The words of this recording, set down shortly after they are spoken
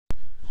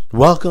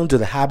Welcome to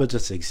the Habits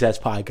of Success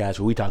podcast,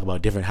 where we talk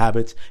about different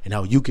habits and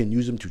how you can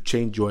use them to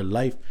change your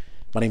life.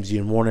 My name is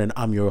Ian Warner, and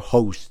I'm your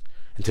host.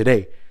 And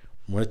today,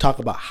 I'm going to talk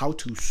about how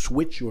to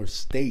switch your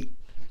state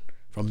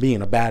from being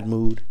in a bad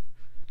mood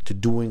to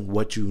doing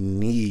what you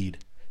need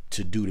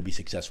to do to be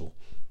successful.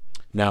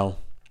 Now,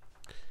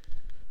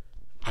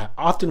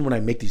 when I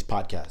make these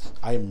podcasts,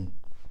 I'm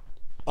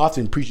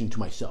often preaching to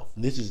myself.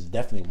 And this is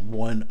definitely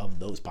one of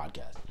those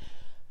podcasts.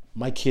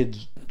 My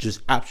kids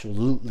just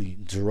absolutely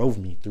drove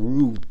me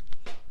through,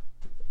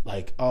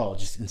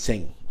 just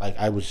insane.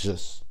 I was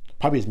just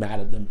probably as mad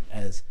at them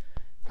as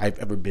I've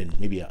ever been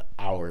maybe an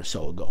hour or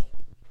so ago.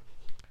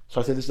 So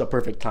I said this is a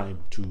perfect time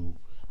to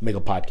make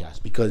a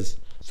podcast, because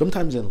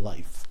sometimes in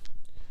life,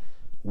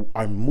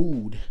 our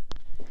mood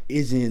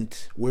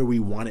isn't where we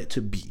want it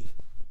to be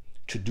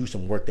to do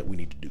some work that we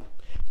need to do,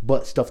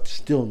 but stuff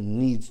still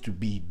needs to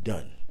be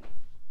done.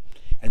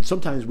 And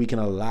sometimes we can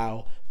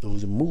allow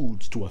those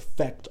moods to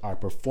affect our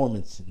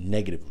performance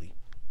negatively.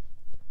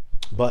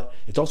 But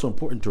it's also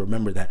important to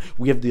remember that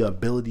we have the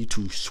ability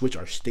to switch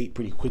our state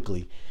pretty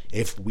quickly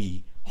if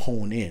we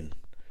hone in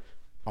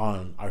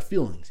on our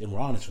feelings and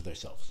we're honest with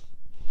ourselves.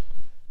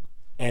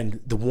 And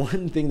the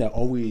one thing that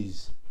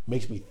always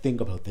makes me think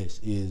about this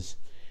is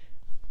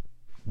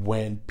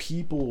when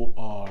people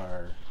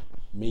are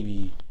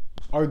maybe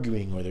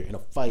arguing or they're in a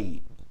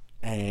fight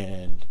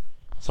and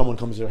someone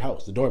comes to their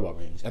house, the doorbell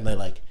rings, and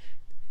they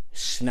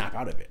snap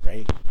out of it,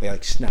 right? They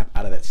snap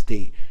out of that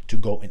state to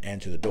go and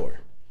answer the door.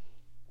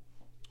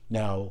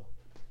 Now,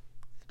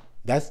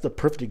 that's the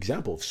perfect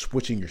example of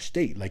switching your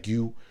state.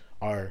 You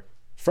are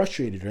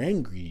frustrated or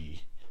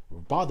angry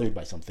or bothered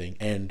by something,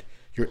 and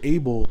you're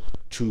able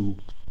to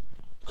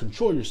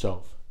control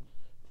yourself,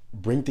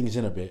 bring things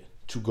in a bit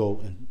to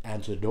go and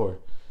answer the door,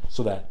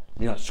 so that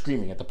you're not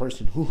screaming at the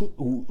person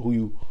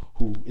who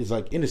is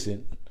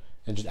innocent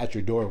and just at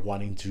your door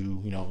wanting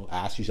to,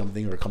 ask you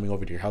something or coming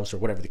over to your house or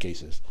whatever the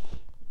case is.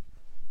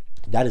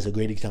 That is a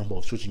great example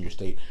of switching your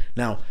state.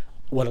 Now,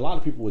 what a lot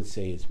of people would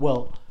say is,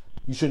 well,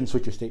 you shouldn't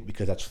switch your state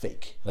because that's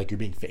fake. You're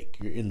being fake.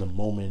 You're in the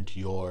moment.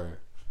 You're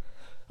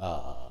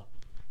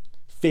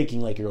faking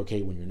like you're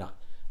okay when you're not.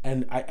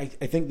 And I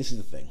think this is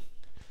the thing.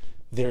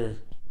 This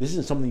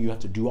isn't something you have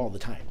to do all the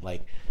time.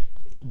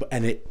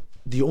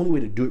 The only way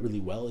to do it really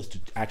well is to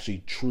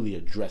actually truly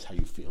address how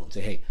you feel and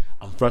say, hey,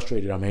 I'm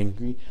frustrated, I'm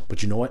angry,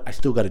 but you know what? I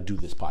still got to do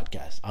this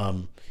podcast.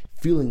 I'm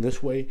feeling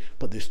this way,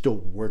 but there's still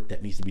work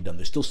that needs to be done.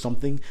 There's still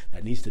something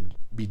that needs to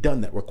be done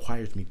that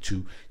requires me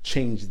to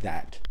change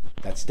that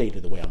state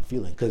of the way I'm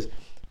feeling. Because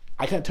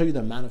I can't tell you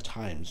the amount of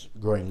times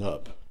growing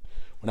up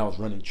when I was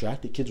running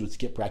track, the kids would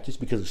skip practice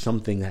because of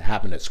something that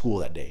happened at school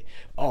that day.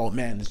 Oh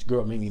man, this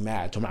girl made me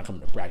mad, so I'm not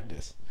coming to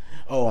practice.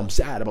 Oh, I'm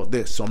sad about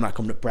this, so I'm not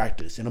coming to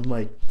practice. And I'm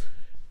like,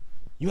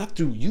 you have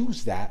to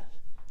use that,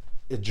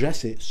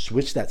 address it,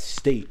 switch that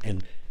state,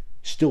 and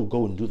still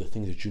go and do the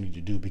things that you need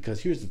to do.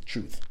 Because here's the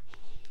truth.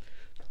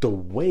 The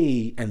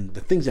way and the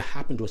things that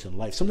happen to us in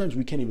life, sometimes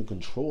we can't even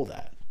control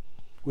that.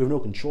 We have no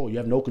control. You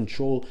have no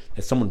control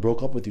that someone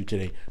broke up with you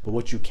today. But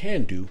what you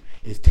can do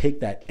is take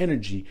that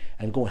energy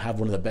and go and have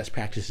one of the best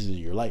practices of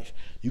your life.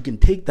 You can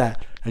take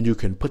that and you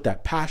can put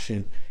that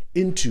passion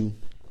into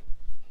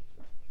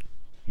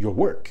your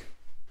work.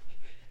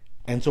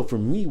 And so for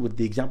me, with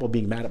the example of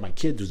being mad at my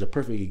kids, was a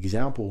perfect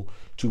example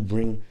to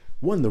bring,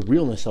 the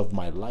realness of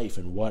my life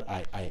and what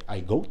I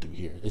go through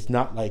here. It's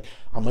not like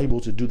I'm able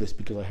to do this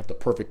because I have the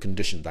perfect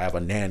conditions. I have a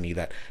nanny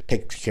that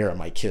takes care of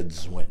my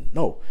kids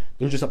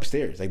they're just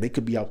upstairs. They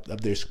could be up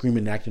there screaming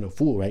and acting a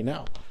fool right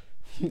now.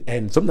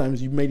 And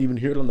sometimes you may even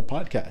hear it on the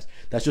podcast.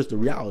 That's just the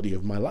reality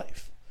of my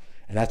life.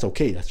 And that's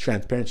okay. That's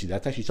transparency.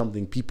 That's actually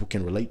something people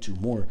can relate to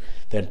more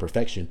than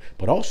perfection.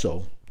 But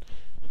also,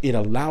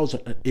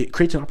 it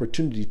creates an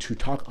opportunity to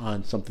talk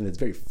on something that's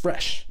very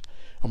fresh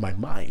on my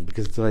mind,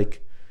 because it's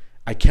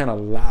I can't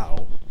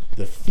allow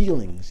the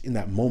feelings in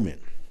that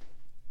moment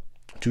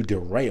to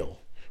derail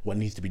what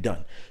needs to be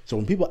done. So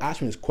when people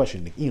ask me this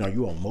question, are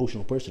you an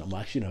emotional person? I'm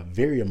actually a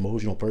very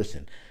emotional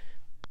person,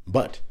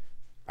 but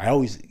I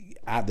always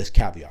add this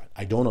caveat.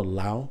 I don't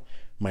allow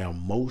my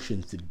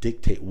emotions to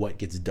dictate what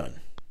gets done,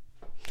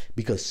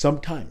 because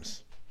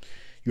sometimes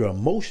your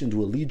emotions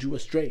will lead you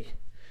astray.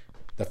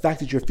 The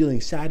fact that you're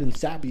feeling sad and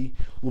sappy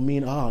will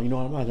mean, I'm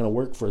not going to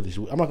work this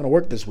week. I'm not going to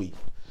work this week.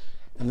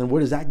 And then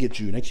where does that get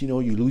you? Next thing you know,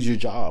 you lose your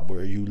job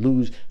or you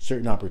lose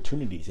certain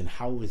opportunities. And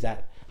how's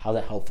that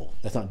helpful?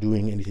 That's not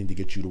doing anything to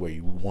get you to where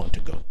you want to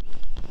go.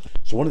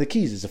 So one of the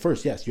keys is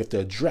you have to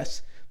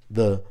address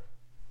the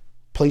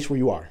place where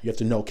you are. You have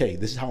to know, okay,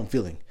 this is how I'm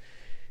feeling.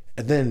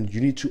 And then you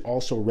need to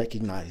also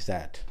recognize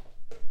that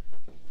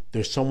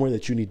there's somewhere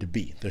that you need to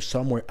be. There's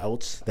somewhere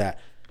else that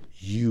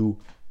you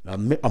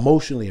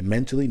emotionally and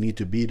mentally need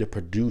to be to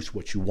produce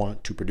what you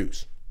want to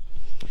produce.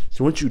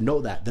 So once you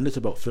know that, then it's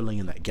about filling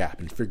in that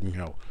gap and figuring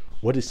out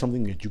what is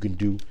something that you can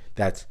do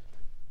that's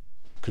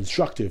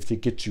constructive to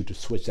get you to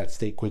switch that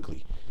state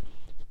quickly.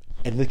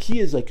 And the key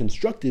is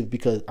constructive,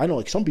 because I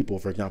know some people,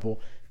 for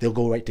example, they'll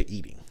go right to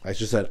eating. That's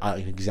just an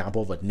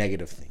example of a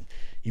negative thing.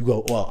 You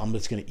go, well, I'm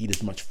just going to eat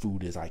as much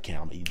food as I can.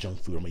 I'm going to eat junk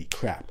food. I'm going to eat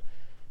crap.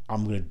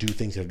 I'm going to do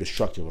things that are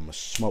destructive. I'm going to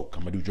smoke.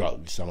 I'm going to do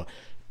drugs.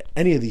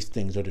 Any of these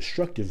things are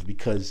destructive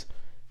because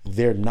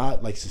they're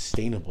not like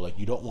sustainable. Like,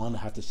 you don't want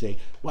to have to say,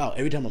 wow,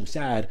 every time I'm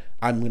sad,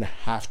 I'm going to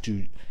have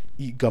to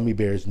eat gummy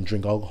bears and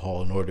drink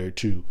alcohol in order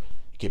to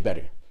get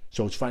better.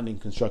 So it's finding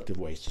constructive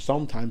ways. So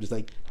sometimes it's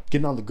like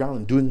getting on the ground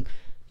and doing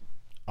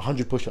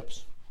 100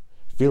 push-ups,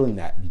 feeling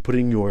that and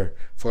putting your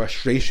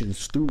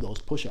frustrations through those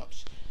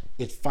push-ups.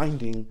 It's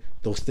finding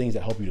those things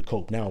that help you to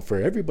cope. Now,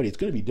 for everybody, it's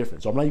going to be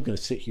different. So I'm not even going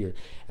to sit here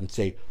and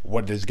say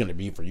what is going to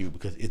be for you,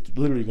 because it's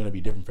literally going to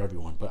be different for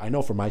everyone. But I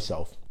know for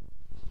myself,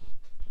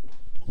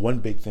 one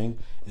big thing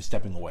is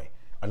stepping away.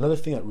 Another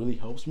thing that really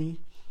helps me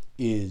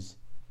is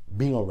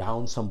being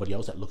around somebody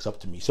else that looks up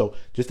to me. So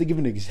just to give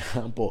an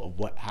example of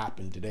what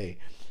happened today,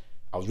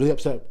 I was really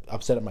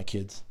upset at my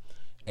kids,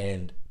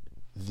 and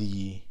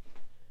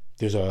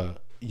there's a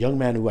young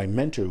man who I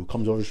mentor who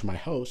comes over to my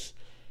house,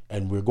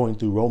 and we're going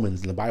through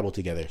Romans in the Bible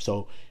together.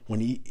 So when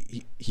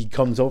he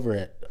comes over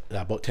at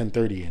about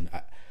 10:30, and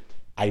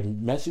I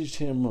messaged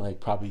him like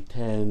probably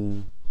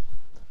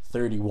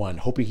 10:31,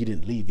 hoping he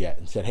didn't leave yet,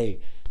 and said, hey,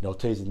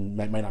 today's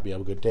might not be a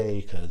good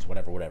day because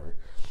whatever.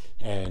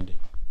 And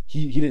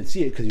he didn't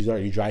see it because he was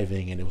already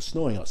driving and it was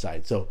snowing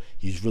outside. So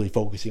he's really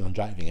focusing on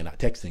driving and not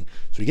texting.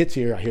 So he gets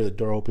here, I hear the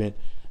door open,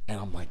 and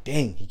I'm like,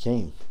 dang, he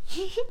came.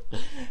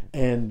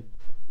 And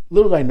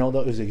little did I know,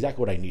 though, it was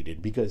exactly what I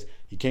needed, because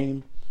he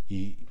came,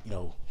 he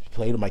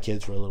played with my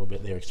kids for a little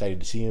bit. They were excited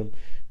to see him,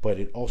 but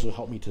it also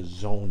helped me to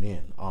zone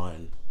in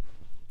on,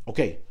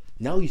 okay,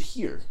 now he's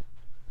here.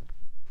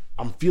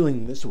 I'm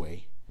feeling this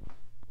way,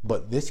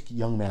 but this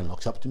young man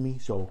looks up to me,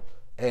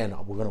 and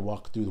we're going to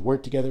walk through the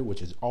word together,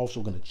 which is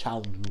also going to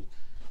challenge me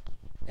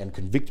and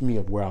convict me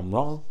of where I'm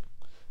wrong.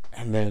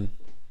 And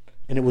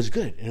it was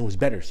good, and it was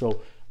better.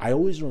 So I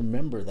always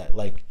remember that,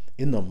 like,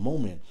 in the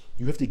moment,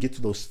 you have to get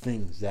to those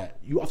things that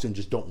you often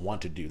just don't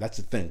want to do. That's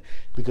the thing.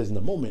 Because in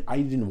the moment,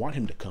 I didn't want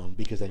him to come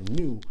because I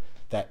knew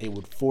that it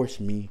would force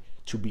me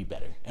to be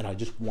better. And I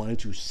just wanted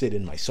to sit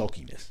in my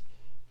sulkiness.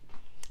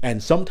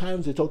 And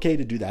sometimes it's okay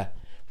to do that,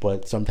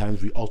 but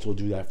sometimes we also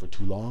do that for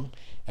too long.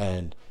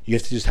 And you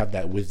have to just have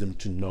that wisdom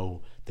to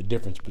know the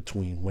difference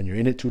between when you're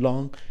in it too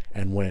long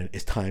and when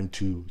it's time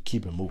to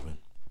keep it moving.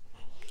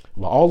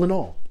 Well, all in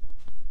all,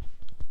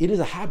 it is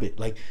a habit.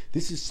 Like,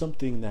 this is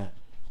something that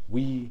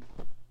we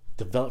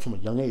develop from a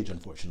young age,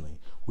 unfortunately.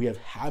 We have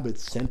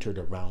habits centered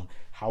around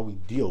how we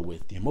deal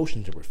with the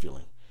emotions that we're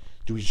feeling.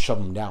 Do we shove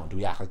them down? Do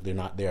we act like they're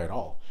not there at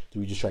all? Do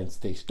we just try and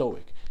stay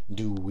stoic?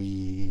 Do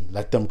we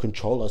let them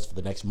control us for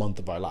the next month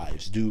of our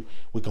lives? Do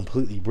we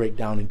completely break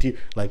down in tears?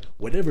 Like,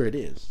 whatever it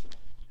is,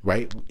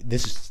 right?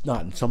 This is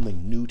not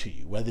something new to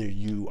you, whether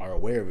you are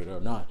aware of it or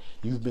not.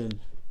 You've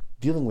been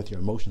dealing with your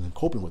emotions and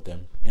coping with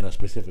them in a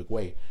specific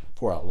way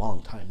for a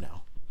long time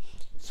now.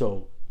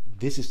 So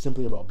this is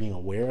simply about being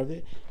aware of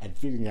it and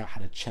figuring out how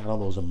to channel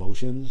those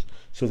emotions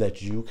so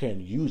that you can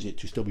use it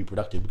to still be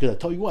productive. Because I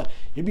tell you what,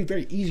 it'd be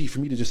very easy for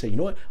me to just say, you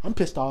know what, I'm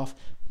pissed off.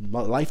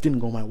 My life didn't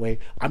go my way.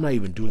 I'm not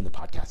even doing the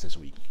podcast this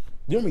week.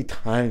 You know how many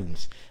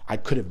times I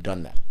could have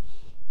done that?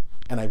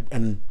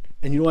 And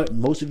you know what?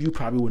 Most of you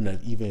probably wouldn't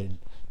have even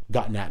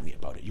gotten at me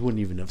about it. You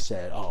wouldn't even have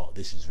said, oh,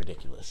 this is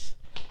ridiculous.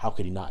 How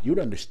could he not? You would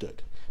have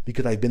understood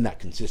because I've been that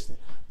consistent.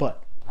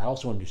 But I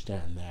also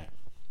understand that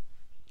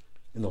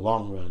in the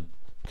long run,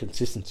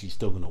 consistency is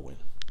still going to win.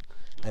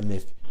 And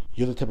if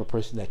you're the type of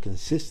person that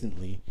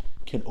consistently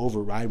can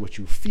override what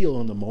you feel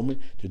in the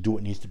moment to do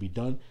what needs to be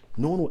done,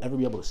 no one will ever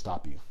be able to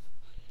stop you.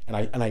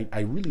 And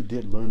I really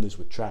did learn this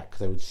with track,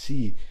 because I would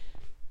see,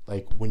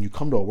 like, when you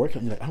come to a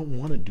workout, you're like, I don't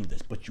want to do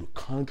this, but you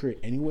conquer it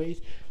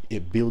anyways.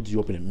 It builds you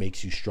up and it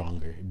makes you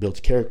stronger. It builds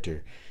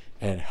character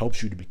and it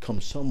helps you to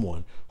become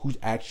someone who's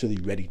actually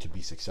ready to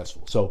be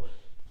successful. So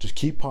just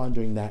keep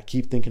pondering that,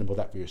 keep thinking about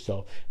that for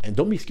yourself, and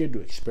don't be scared to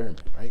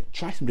experiment, right?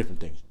 Try some different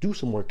things. Do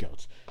some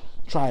workouts.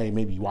 Try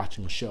maybe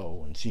watching a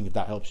show and seeing if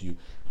that helps you.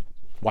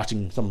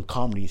 Watching some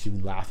comedy,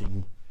 seeing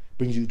laughing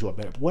brings you to a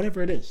better,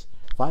 whatever it is.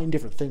 Find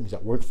different things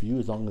that work for you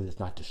as long as it's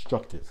not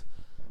destructive.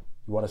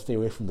 You want to stay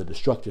away from the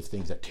destructive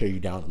things that tear you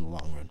down in the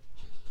long run.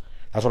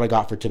 That's what I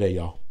got for today,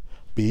 y'all.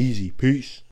 Be easy. Peace.